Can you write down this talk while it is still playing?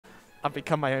I've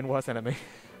become my own worst enemy.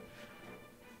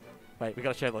 Wait, we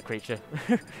gotta share the creature.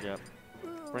 Yep.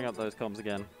 Bring up those comms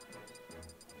again.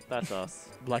 That's us.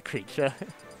 Black creature.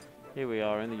 Here we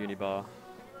are in the UniBar.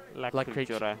 Black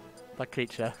creature. Black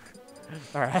creature.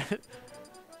 Alright.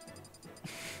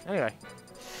 Anyway.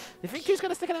 You think Q's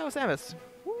gonna stick it out with Samus?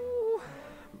 Woo.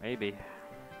 Maybe.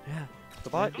 Yeah. The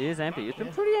bar is empty. It's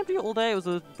been pretty empty all day. It was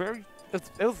a very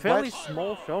It was fairly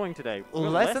small showing today.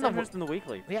 Less than the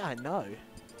weekly. Yeah, I know.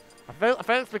 I feel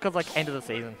it's because like end of the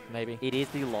season, maybe. It is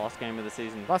the last game of the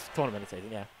season. Last tournament of the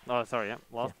season, yeah. Oh, sorry, yeah.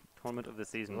 Last tournament of the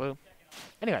season. Well,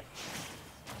 anyway.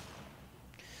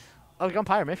 Oh, we're going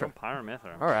Pyra Mythra. Pyra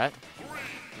Mythra. Alright.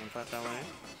 That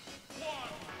way.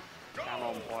 Come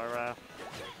on, Pyra.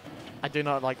 I do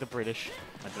not like the British.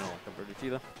 I don't like the British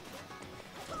either.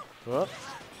 Whoop.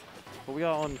 But we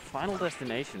are on Final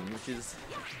Destination, which is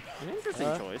an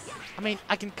interesting choice. I mean,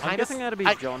 I can kind I'm of... guessing that'd be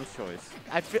John's choice.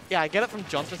 I get it from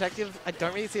John's perspective. I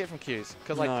don't really see it from Q's.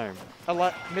 Because, like, no. a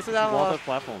lot misses out on a lot of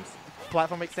platforms.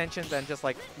 Platform extensions and just,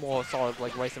 like, more solid,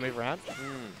 like, ways to move around.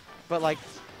 But, like,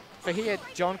 for here,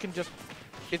 John can just...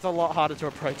 It's a lot harder to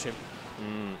approach him.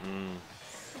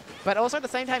 But also at the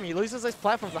same time, he loses those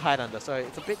platforms to hide under, so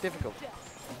it's a bit difficult.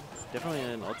 Definitely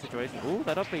an odd situation. Ooh,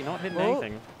 that up B not hitting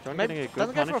anything. John getting a good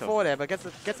doesn't go for a punish forward air, but gets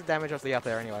the damage off the up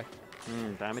there anyway.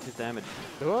 Damage is damage.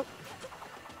 Ooh.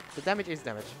 The damage is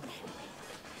damage.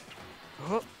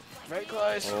 Ooh. Very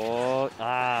close. Oh,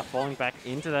 falling back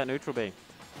into that neutral B.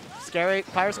 Scary.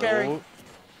 Pyra scary. Oh.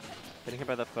 Getting hit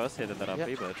by the first hit of that up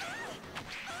B, but...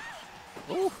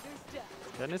 Ooh.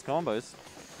 Getting his combos.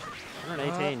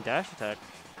 118 dash attack.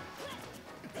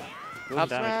 Up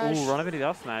smash. Ooh, run over to the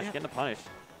up smash, getting a punish.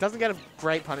 Doesn't get a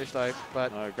great punish though, but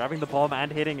grabbing the bomb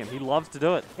and hitting him. He loves to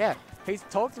do it. Yeah, he's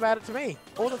talked about it to me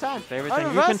all the time. Favorite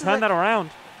thing, you can turn that around.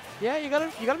 Yeah, you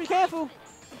gotta be careful.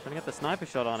 Trying to get the sniper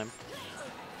shot on him.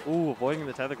 Ooh, avoiding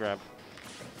the tether grab.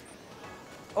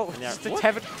 Oh, just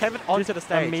tether onto the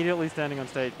stage. Immediately standing on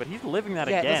stage, but he's living that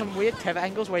again. Yeah, there's some weird tether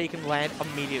angles where you can land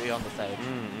immediately on the stage.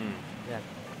 Yeah.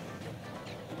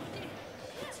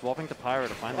 Swapping to Pyra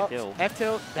to find the kill. F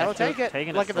tilt, that'll take it.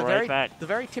 Like at the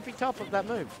very tippy top of that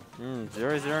move.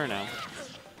 0-0 now.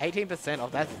 18%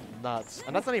 off, that's nuts.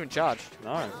 And that's not even charged.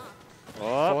 No.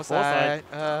 Oh, Foresight.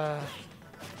 I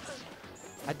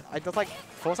just like,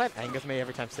 Foresight angers me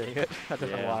every time seeing it. I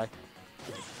don't know why.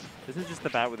 Isn't just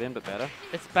the bat within, but better?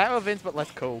 It's Battle of Vince, but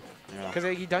less cool. Yeah.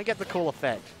 Because you don't get the cool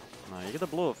effect. No, you get the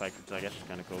blue effect, which I guess is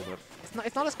kind of cool, but...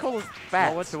 It's not as cool as Bats.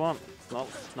 Not what you want.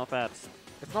 It's not Bats.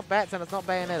 It's not Bats and it's not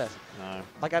Bayonetta. No.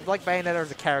 Like, I'd like Bayonetta as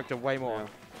a character way more. Yeah.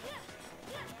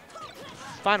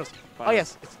 Finals. Oh,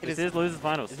 yes. It is Losers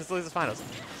Finals. This is Losers Finals.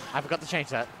 I forgot to change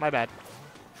that. My bad.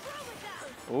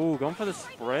 Ooh, going for the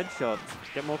spread shot.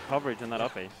 Get more coverage in that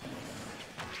uppie.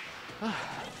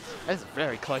 That's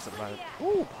very close at the moment.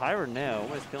 Ooh, Pyra now.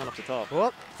 Almost killing off the top.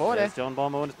 Whoop. Forward air. John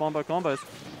Bombo and his Bombo combos.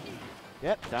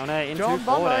 Yep. Down air into John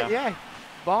forward Bombo, air. yeah.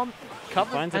 Bomb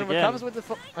covers and recovers with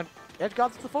the edge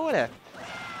guards to the forward air.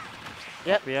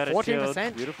 Yep,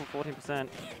 14%. Beautiful 14%.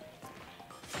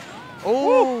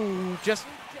 Oh, just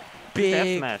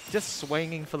big, smash. just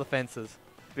swinging for the fences.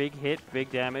 Big hit,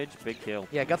 big damage, big kill.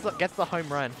 Yeah, gets the home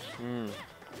run. In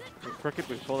cricket,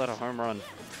 we call that a home run.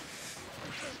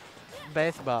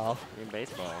 Baseball. In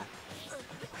baseball.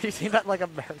 You seen that like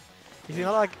you seen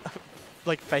that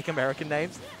like fake American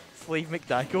names? Sleeve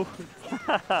McDykel.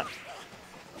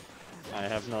 I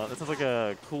have not. This is like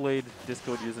a Kool-Aid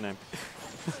Discord username.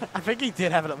 I think he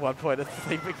did have it at one point. It's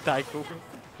Sleeve McDykel.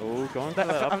 Oh, going for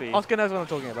that uppie. Oscar knows what I'm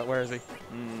talking about. Where is he?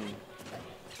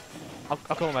 I'll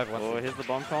call him over once. Oh, here's the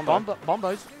bomb combo.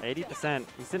 Bombos. 80%.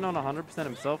 He's sitting on 100%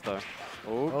 himself, though.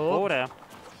 Oh, forward air.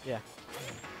 Yeah.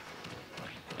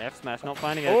 F smash, not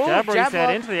finding it. Jab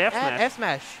reset into the F smash. F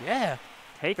smash, yeah.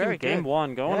 Taking game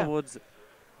one, going towards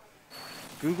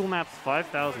Google Maps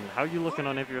 5000. How are you looking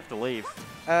on if you have to leave?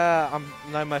 I'm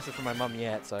no message from my mum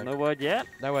yet, so. No word yet?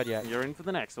 No word yet. You're in for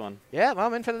the next one. Yeah,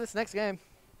 I'm in for this next game.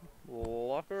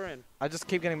 Lock her in. I just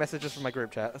keep getting messages from my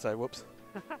group chat, so whoops.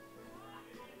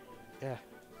 Yeah.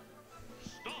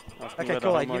 Okay,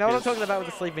 cool. Like, you know what I'm talking about with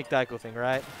the Sleeve McDykel thing,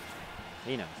 right?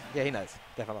 He knows. Yeah, he knows.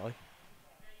 Definitely.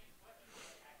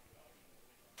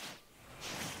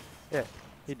 Yeah.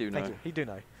 He do know. Thank you. He do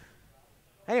know.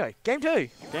 Anyway, game two.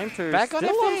 Game two. Back on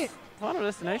FD. Final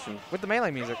Destination. With the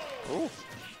melee music. Ooh.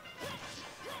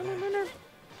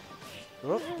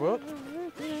 Whoop, whoop.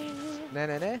 Nah,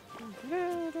 nah, nah.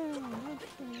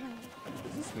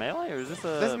 Is this melee or is this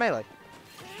a... This is melee.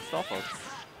 Star Fox?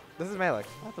 This is melee.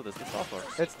 I thought this was Star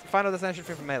Fox. It's Final Destination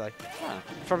for melee. Ah.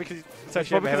 Probably because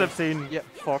I've seen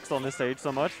Fox on this stage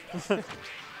so much.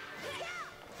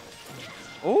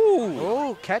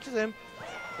 Ooh, catches him.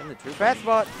 Bad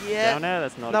spot. Yeah. Down there,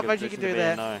 that's not Not a good much you can position do to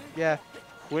be in, there. no. Yeah.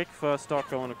 Quick first stock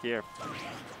going up here.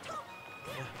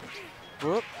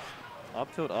 Whoop.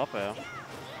 Up tilt, up air.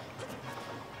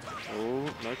 Oh,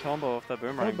 no combo off that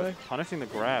boomerang, but punishing the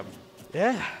grab.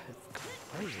 Yeah. It's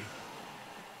crazy.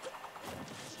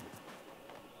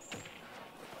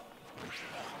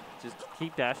 Just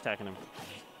keep dash attacking him.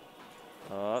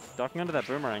 Ducking under that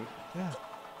boomerang. Yeah.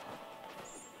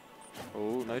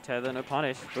 Oh, no tether, no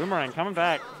punish. Boomerang coming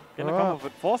back. Getting a combo,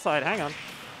 but foresight, hang on.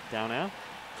 Down now.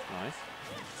 Nice.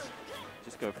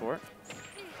 Just go for it.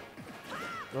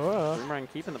 Boomerang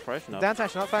keeping the pressure up. Down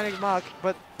smash not finding his mark,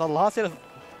 but the last hit of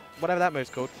whatever that move's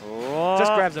called. Oh,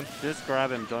 just grabs him. Just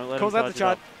grab him. Don't let calls him out the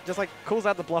charge. Just like calls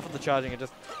out the bluff of the charging and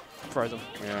just throws him.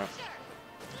 Yeah.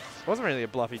 It wasn't really a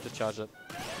bluff, he just charged it.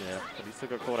 Yeah, but he still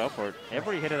got caught out for it.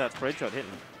 Every hit of that spread shot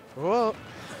hitting. Whoa.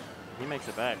 He makes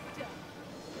it back.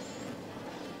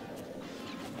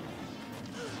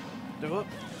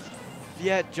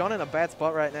 Yeah, John in a bad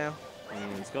spot right now.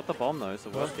 He's got the bomb though,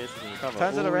 so worst case he can recover.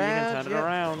 Turns it around. You can turn it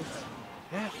around.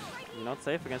 Yeah. You're not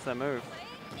safe against that move.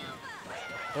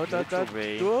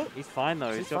 He's fine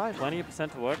though. He's got plenty of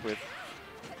percent to work with.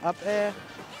 Up air.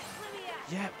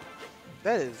 Yeah.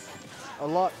 That is a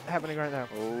lot happening right now.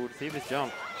 Oh, to see this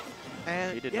jump.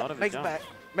 And he did not have his jump.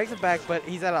 Makes it back, but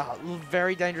he's at a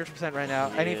very dangerous percent right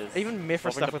now. And even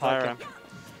Mythra stuff with Pyra.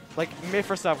 like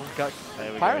Mythra stuff with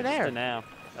Pyra and air. Now.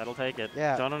 That'll take it.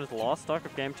 Yeah. John on his last stock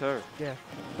of game 2. Yeah.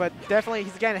 But definitely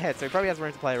he's getting ahead, so he probably has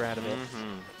room to play around a bit.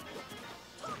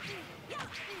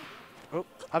 Oh,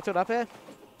 up to it up air.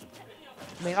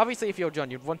 I mean, obviously, if you're John,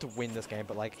 you'd want to win this game,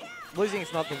 but like losing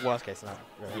is not the worst case scenario.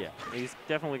 Really. Yeah, he's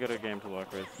definitely got a game to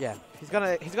work with. Yeah, he's got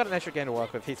an extra game to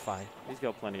work with. He's fine. He's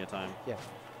got plenty of time. Yeah.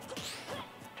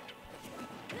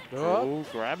 Oh,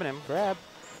 grabbing him. Grab.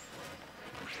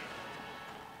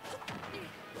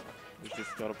 He's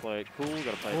just got to play it cool.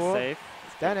 Got to play it safe.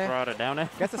 Down there. Prada down there.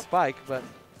 Gets a spike, but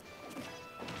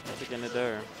what's he gonna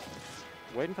do?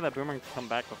 Waiting for that boomerang to come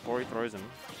back before he throws him.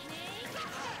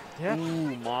 Yeah.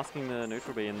 Ooh, masking the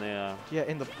neutral B in the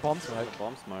in the bomb smoke. The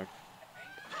bomb smoke.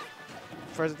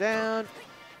 Throws it down.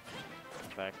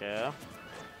 Back air.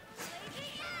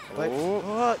 Like,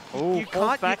 you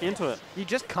can't back into it. You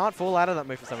just can't fall out of that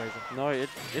move for some reason. No, it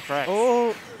fracks.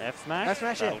 Oh, F smash. F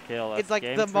smash. That'll kill. It's like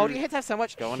the multi hits have so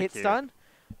much hit stun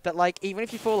that like even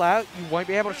if you fall out, you won't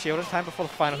be able to shield in time before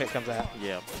the final hit comes out.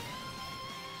 Yeah.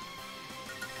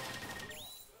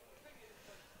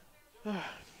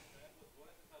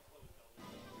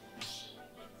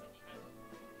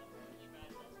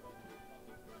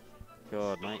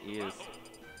 God, my ears.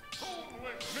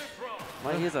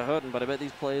 My ears are hurting, but I bet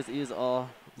these players' ears are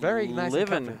very nice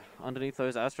living underneath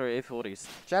those Astro A40s.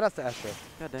 Shout out to Astro.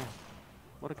 God damn.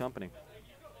 What a company.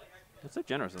 That's so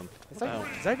generous of them. It's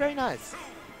so very nice.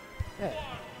 Yeah.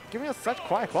 Giving us such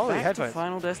quite quality headphones. To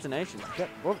Final Destination. Yeah,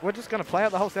 we're just going to play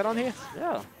out the whole set on here?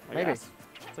 Yeah. Maybe. It's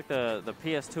like the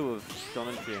PS2 of John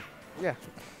and Q. Yeah.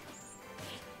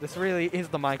 This really is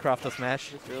the Minecraft of Smash.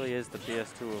 This really is the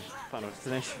PS2 of Final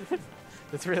Destination.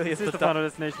 This really is the Final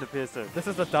Destination of PS2. This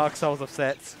is the Dark Souls of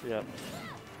sets. Yeah.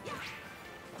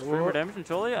 Stream Redemption,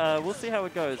 surely. We'll see how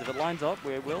it goes. If it lines up,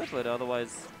 we will. But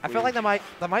otherwise, I feel like they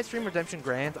might stream Redemption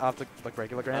Grand after like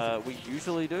regular Grand. We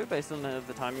usually do based on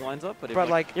the timing lines up. But if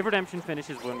Redemption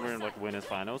finishes when we're in like winners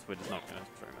finals, we're just not going to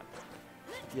stream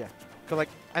it. Yeah. Cause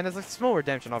and there's a small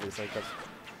Redemption obviously. Cause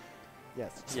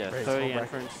yes. Yeah. 30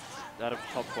 entrants out of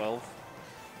top 12.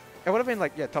 It would have been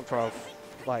like top 12.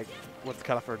 Like what's the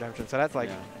cutoff for Redemption? So that's like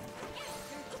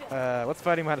what's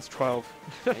 30 minus 12?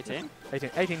 18.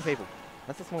 18 people.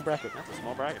 That's a small bracket. That's a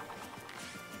small bracket.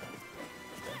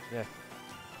 Yeah.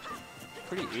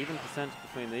 Pretty even percent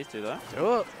between these two,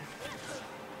 though.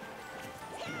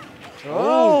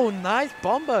 Oh, nice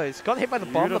bombos. Got hit by the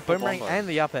bomb, the boomerang, bombo. and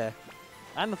the up air.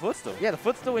 And the footstool. Yeah, the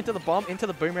footstool into the bomb, into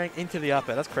the boomerang, into the up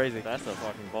air. That's crazy. That's a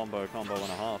fucking Bombo combo and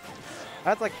a half.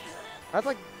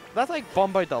 That's like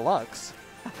Bombo Deluxe.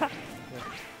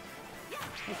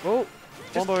 Oh,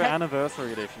 Bombo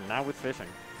Anniversary Edition, now with fishing.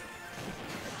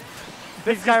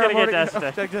 This Skyrim already dash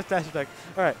attack. Just dash attack.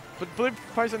 All right, but blue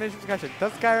post on discussion.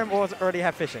 Does Skyrim already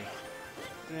have fishing?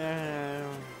 Yeah.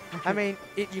 I mean,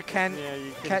 you can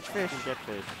catch fish. You can get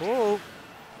fish. Oh.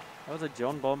 That was a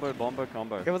John Bombo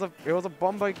combo. It was a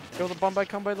Bombo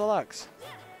combo deluxe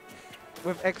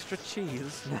with extra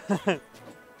cheese.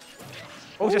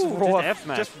 Just raw.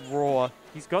 F-smash. Just raw.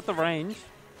 He's got the range.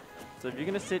 So if you're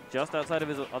going to sit just outside of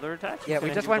his other attack, yeah, we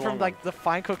just went from like the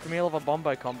fine cooked meal of a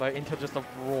Bombo combo into just a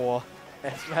raw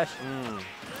F-smash.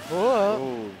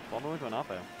 Oh, Bombo into an up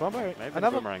air. Bombo. Maybe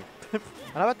another boomerang.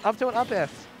 Another up to an up air.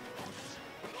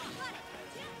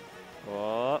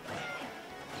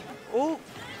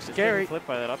 scary. Flip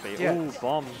by that up B. Yeah. Ooh,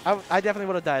 bomb. I definitely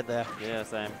would have died there. Yeah,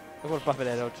 same. I would have buffed it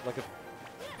out like a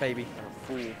baby. Like a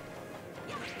fool.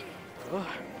 Ugh.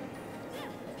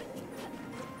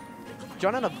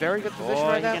 John in a very good position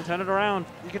right now. You can turn it around.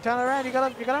 You can turn it around. You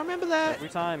gotta remember that. Every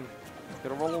time.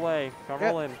 Gotta roll away. Can't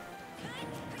roll in.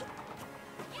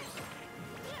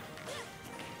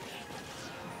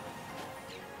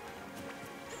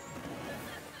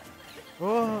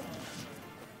 Oh.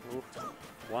 Oof.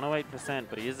 108%,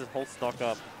 but he is his whole stock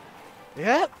up.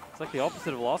 Yeah. It's like the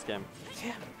opposite of last game.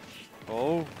 Yeah.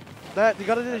 Oh. That you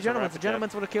gotta do the That's a gentleman's. The rapid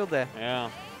gentleman's would have killed there. Yeah.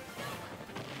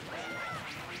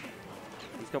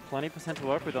 He's got plenty % to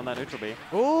work with on that neutral B.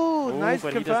 Ooh, nice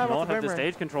but he does confirm not off the have the boomerang.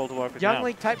 stage control to work with Young now.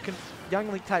 League type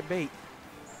beat.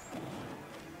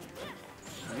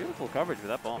 Beautiful coverage with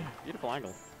that bomb. Beautiful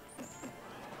angle.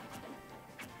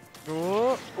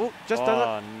 Ooh, just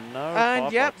doesn't. No.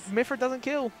 And yep, Firefox. Mythra doesn't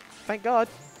kill. Thank God.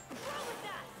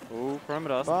 Ooh,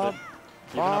 Perimeter. Bomb.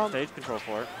 Giving up Bomb. stage control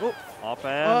for it. Ooh. Up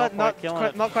air, not quite killing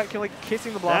it. Not quite killing.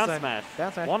 Kissing the blast Down zone. smash.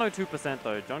 Down smash. 102%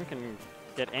 though. John can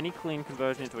get any clean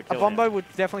conversion into a kill. A Bombo here. would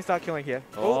definitely start killing here.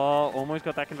 Oh, almost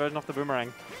got that conversion off the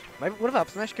boomerang. Maybe would have up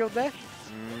smash killed there.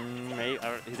 Maybe,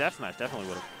 his F smash definitely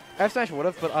would have. F smash would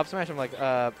have, but up smash I'm like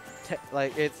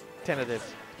it's tentative.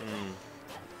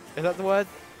 Is that the word?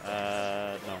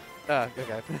 No.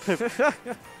 Okay.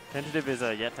 Tentative is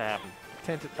yet to happen.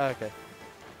 Okay.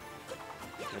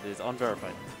 It is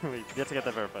unverified. We yet to get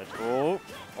that verified. Oh,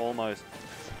 almost.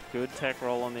 Good tech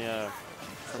roll on the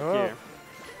from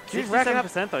Q. He's racking up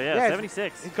 67% though, yeah, yeah,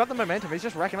 76. He's got the momentum. He's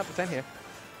just racking up the 10 here.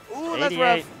 Ooh, 88. that's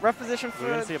rough. Rough position for We're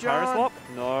going to see a John. Pyra swap?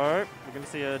 No. We're going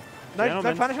to see a No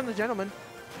gentleman. punish on the gentleman.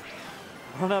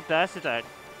 Run up dash attack.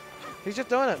 He's just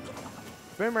doing it.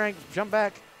 Boomerang, jump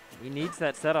back. He needs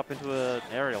that setup into an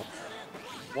aerial.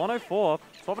 104.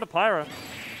 Swap it to Pyra.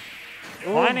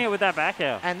 Finding it with that back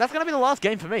air. And that's going to be the last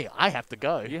game for me. I have to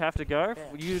go. You have to go.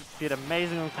 You did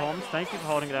amazing on comms. Thank you for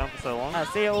holding it down for so long.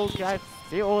 See you all, guys.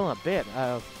 See you all in a bit.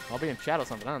 I'll be in chat or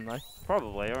something. I don't know.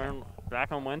 Probably. Or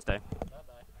back on Wednesday.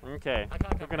 Okay.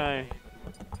 We're gonna.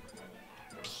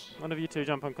 One of you two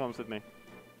jump on comms with me.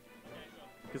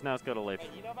 Because now it's got to leave.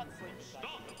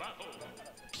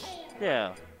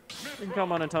 Yeah. You can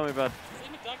come on and tell me about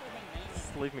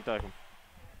Sleeve McDykel.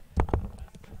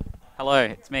 Hello,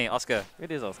 it's me, Oscar.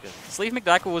 It is Oscar. Sleeve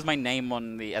McDykel was my name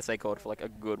on the essay code for like a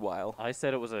good while. I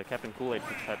said it was a Captain Kool-Aid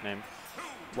type name.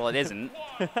 Well, it isn't.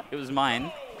 It was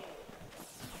mine.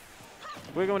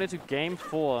 We're going into game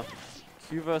 4.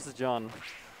 Q versus John.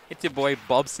 It's your boy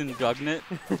Bobson Jugnet.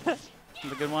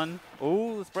 The good one.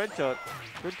 Ooh, the spread shot.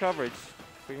 Good coverage.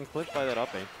 We can clip by that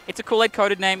up, eh? It's a Kool-Aid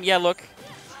coded name. Yeah, look.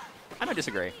 I don't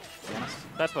disagree, to be honest.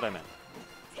 That's what I meant.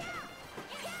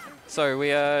 So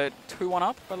we are 2-1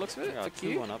 up by the looks of it. Yeah, For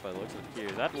Q. 2-1 up by the looks of Q.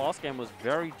 That last game was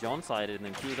very John-sided, and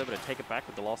then Q was able to take it back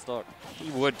with the last stock. He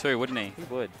would too, wouldn't he? He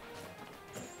would.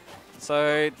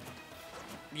 So,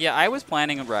 yeah, I was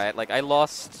planning right. Like, I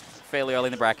lost fairly early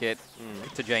in the bracket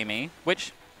to Jamie,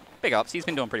 which, big ups. He's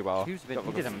been doing pretty well. He did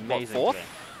amazing. What, fourth?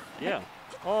 Today. Yeah.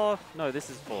 Oh, no, this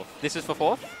is 4th. This is for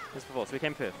 4th? This is for 4th, so we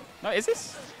came 5th. No, is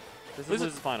this? This This is is-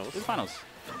 losers finals. This is finals.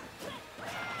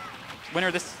 Winner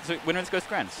of this goes to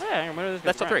grands. Yeah, and winner of this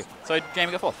That's goes top 3. grands. So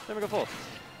Jamie got 4th. Then we go 4th.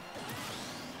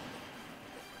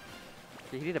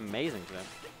 He did amazing today.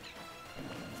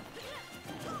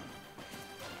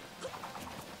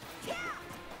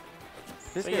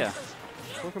 This So, game's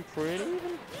yeah. looking pretty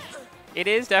even. It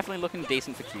is definitely looking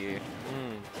decent for Q.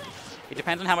 It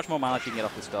depends on how much more mileage you can get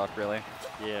off the stock, really.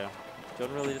 Yeah.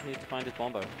 John really just needs to find his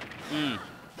Bombo.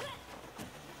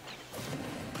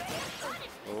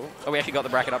 Oh, we actually got the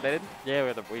bracket updated? Yeah,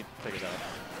 we figured that out.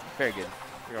 Very good.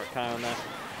 We got Kai on that.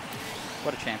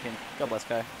 What a champion. God bless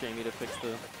Kai. Jamie to fix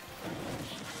the...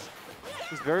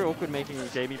 It's very awkward making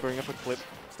Jamie bring up a clip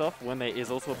stuff when there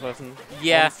is also a person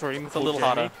on stream it's a little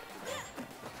harder.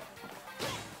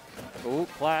 Oh,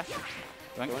 flash.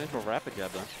 Doink. Going into a rapid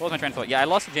jab though. What was my train of thought? Yeah, I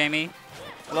lost to Jamie.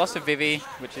 I lost to Vivi,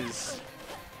 which is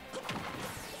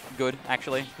good,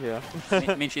 actually. Yeah.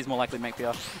 I mean, she's more likely to make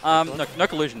PR. No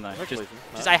collusion, though. No collusion,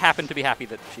 no. Just I happen to be happy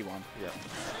that she won. Yeah.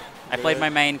 I played my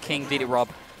main King Didi Rob.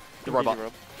 The robot.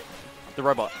 The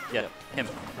robot. Yeah, him.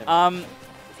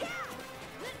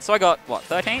 So I got, what,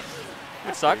 13th?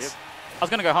 Which sucks. I was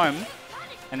going to go home,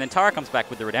 and then Tara comes back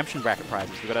with the redemption bracket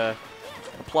prizes. We got a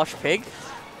plush pig.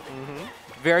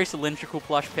 Very cylindrical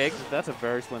plush pig. That's a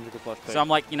very cylindrical plush pig. So I'm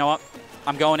like, you know what?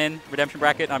 I'm going in, redemption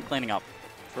bracket, I'm cleaning up.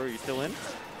 True, you still in?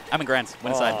 I'm in grands,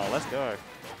 win side. Oh, let's go.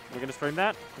 We're going to stream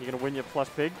that? You're going to win your plush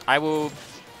pig? I will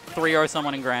 3-0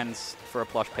 someone in grands for a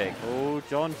plush pig. Oh,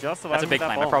 John just survived That's a big with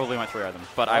that claim. bomb. I probably won't 3-0 them,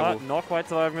 but I will. Not quite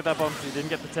surviving with that bomb, so you didn't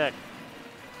get the tech.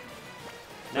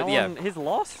 Now yeah. on his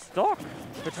last stock,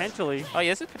 potentially. Oh,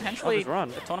 yes, it's potentially his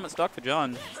run. a tournament stock for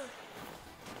John.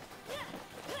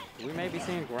 We may be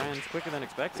seeing grands quicker than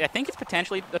expected. See, I think it's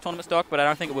potentially a tournament stock, but I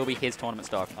don't think it will be his tournament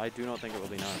stock. I do not think it will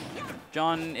be known.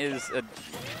 John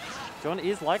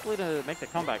is likely to make the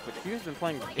comeback, but Hugh's been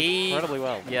playing incredibly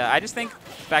well. Yeah, I just think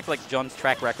back to like John's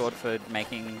track record for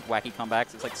making wacky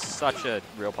comebacks, it's like such a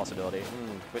real possibility.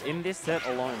 But in this set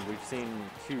alone, we've seen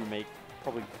Hugh make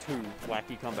probably 2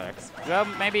 wacky comebacks. Well,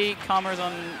 maybe Karma's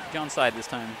on John's side this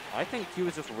time. I think Hugh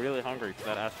is just really hungry for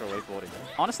that Astro A40.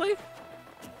 Honestly?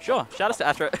 Sure. Shout out to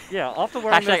Astro. Yeah, after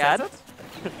wearing those #ad. headsets.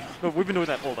 But we've been doing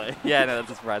that all day. Yeah, no, that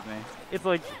doesn't surprise me. It's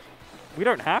like, we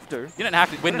don't have to. You don't have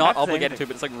to. We're don't not have to say obligated anything. to,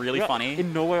 but it's like really We are funny.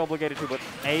 in no way obligated to, but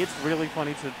A, it's really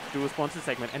funny to do a sponsored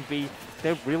segment, and B,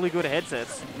 they're really good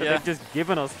headsets that Yeah. they've just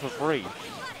given us for free.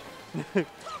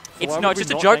 It's why not would we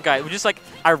just a not joke, thank guys. them? We're just like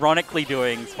ironically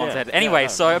doing sponsored Yeah, heads. Anyway, yeah,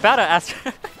 so about our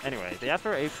Astro. Anyway, the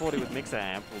Astro A40 with Mixer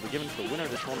Amp will be given to the winner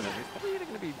of this tournament. It's probably either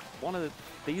going to be one of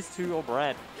these two or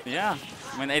Brad. Yeah.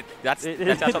 I mean, that's our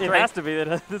top It 3. has to be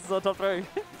that this is our top 3.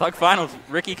 Thug Finals.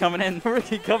 Ricky coming in.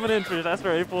 Ricky coming in for his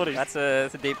Astro A40. That's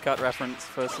a deep cut reference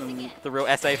for the real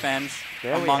SA fans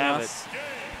There we among have us.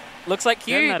 Looks like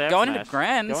Getting Hugh that F going into smash.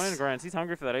 grands. Going into grands. He's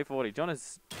hungry for that A40. John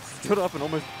has stood up and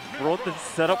almost brought the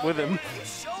setup with him.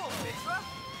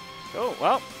 Cool.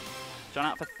 Well, John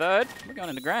out for 3rd. We're going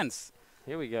into grands.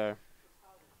 Here we go.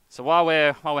 So while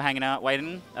we're hanging out,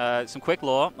 waiting, some quick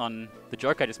lore on the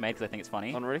joke I just made because I think it's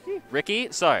funny. On Ricky? Ricky.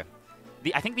 So,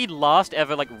 I think the last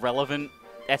ever like relevant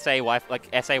SA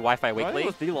Wi-Fi Weekly. It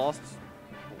was the last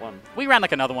one. We ran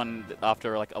like another one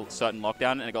after like a certain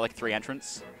lockdown, and it got like 3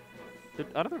 entrants.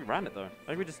 I don't think we ran it though. I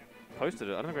think we just posted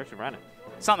it. I don't think we actually ran it.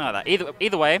 Something like that.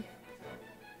 Either way,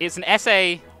 it's an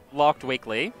SA locked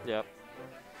weekly. Yep.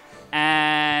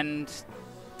 And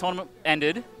tournament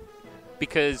ended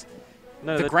because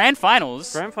No, the grand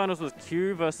finals. Grand finals was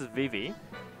Q versus Vivi.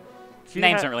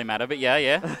 Names don't really matter, but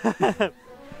yeah.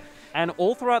 And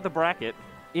all throughout the bracket,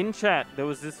 in chat, there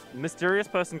was this mysterious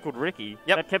person called Ricky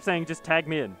that kept saying, just tag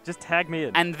me in. Just tag me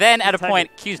in. And then at a tag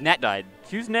point, Q's net died.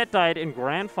 Q's net died in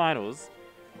grand finals.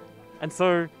 And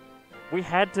so we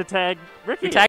had to tag Ricky.